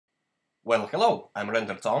Well, hello, I'm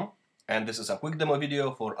Render Tom, and this is a quick demo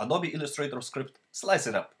video for Adobe Illustrator script Slice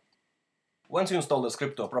It Up. Once you install the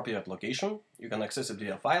script to appropriate location, you can access it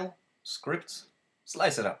via File, Scripts,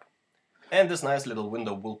 Slice It Up, and this nice little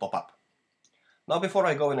window will pop up. Now before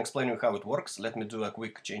I go and explain you how it works, let me do a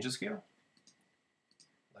quick changes here,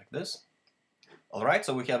 like this. Alright,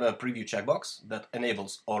 so we have a preview checkbox that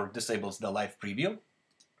enables or disables the live preview.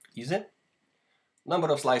 Easy.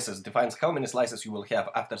 Number of slices defines how many slices you will have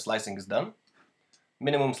after slicing is done.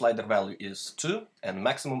 Minimum slider value is 2 and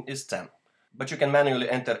maximum is 10. But you can manually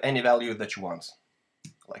enter any value that you want.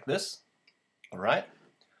 Like this. Alright.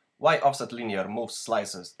 Y offset linear moves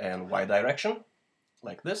slices in Y direction.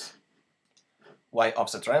 Like this. Y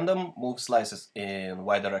offset random moves slices in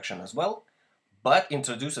Y direction as well, but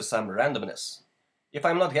introduces some randomness. If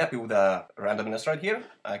I'm not happy with the randomness right here,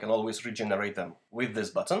 I can always regenerate them with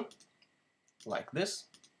this button. Like this.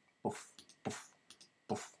 Poof, poof,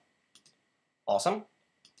 poof. Awesome.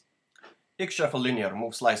 X shuffle linear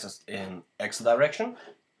moves slices in X direction,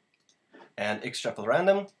 and X shuffle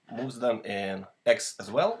random moves them in X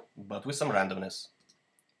as well, but with some randomness.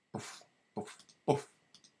 Poof, poof, poof,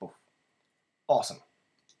 poof. Awesome.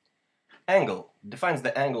 Angle defines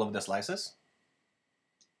the angle of the slices.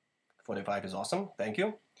 45 is awesome, thank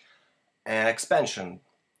you. And expansion,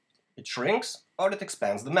 it shrinks or it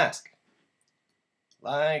expands the mask.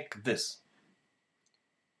 Like this.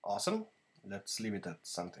 Awesome. Let's leave it at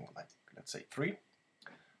something like, let's say 3.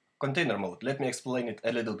 Container mode, let me explain it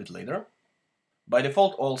a little bit later. By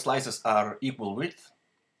default, all slices are equal width,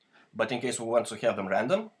 but in case we want to have them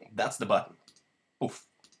random, that's the button. Poof,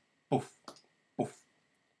 poof, poof.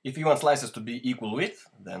 If you want slices to be equal width,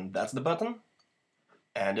 then that's the button.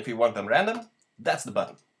 And if you want them random, that's the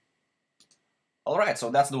button. Alright, so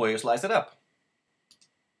that's the way you slice it up.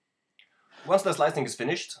 Once the slicing is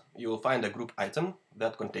finished, you will find a group item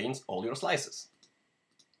that contains all your slices.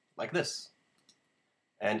 Like this.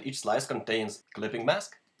 And each slice contains clipping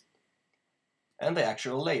mask and the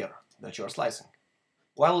actual layer that you are slicing.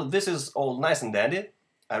 While this is all nice and dandy,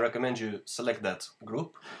 I recommend you select that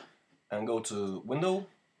group and go to Window,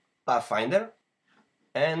 Pathfinder,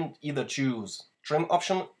 and either choose Trim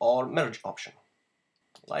option or Merge option.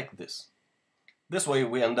 Like this. This way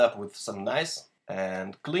we end up with some nice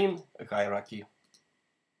and clean hierarchy.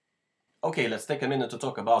 Okay, let's take a minute to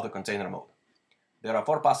talk about the container mode. There are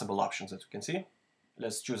 4 possible options that you can see.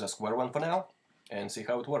 Let's choose a square one for now and see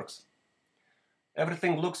how it works.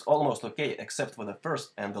 Everything looks almost okay except for the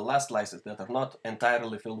first and the last slices that are not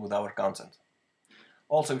entirely filled with our content.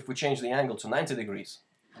 Also, if we change the angle to 90 degrees,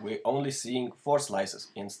 we're only seeing 4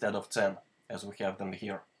 slices instead of 10, as we have them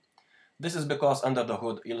here. This is because under the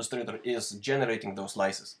hood, Illustrator is generating those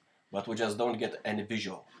slices, but we just don't get any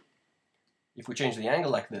visual. If we change the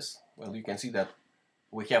angle like this, well, you can see that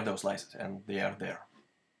we have those slices and they are there.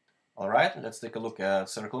 Alright, let's take a look at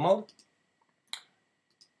circle mode.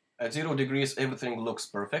 At 0 degrees, everything looks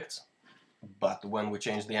perfect, but when we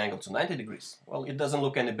change the angle to 90 degrees, well, it doesn't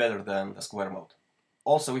look any better than the square mode.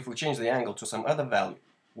 Also, if we change the angle to some other value,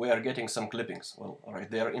 we are getting some clippings. Well, right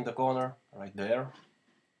there in the corner, right there.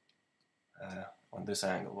 On this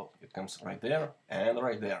angle, well, it comes right there and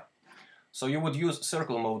right there. So you would use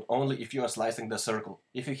circle mode only if you are slicing the circle.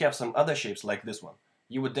 If you have some other shapes like this one,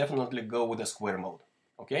 you would definitely go with the square mode.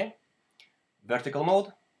 Okay? Vertical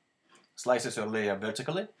mode slices your layer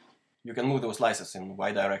vertically. You can move those slices in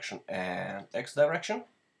Y direction and X direction.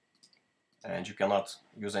 And you cannot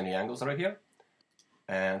use any angles right here.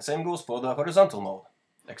 And same goes for the horizontal mode.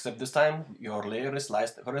 Except this time, your layer is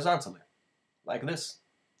sliced horizontally, like this.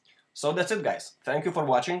 So that's it, guys. Thank you for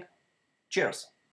watching. Cheers!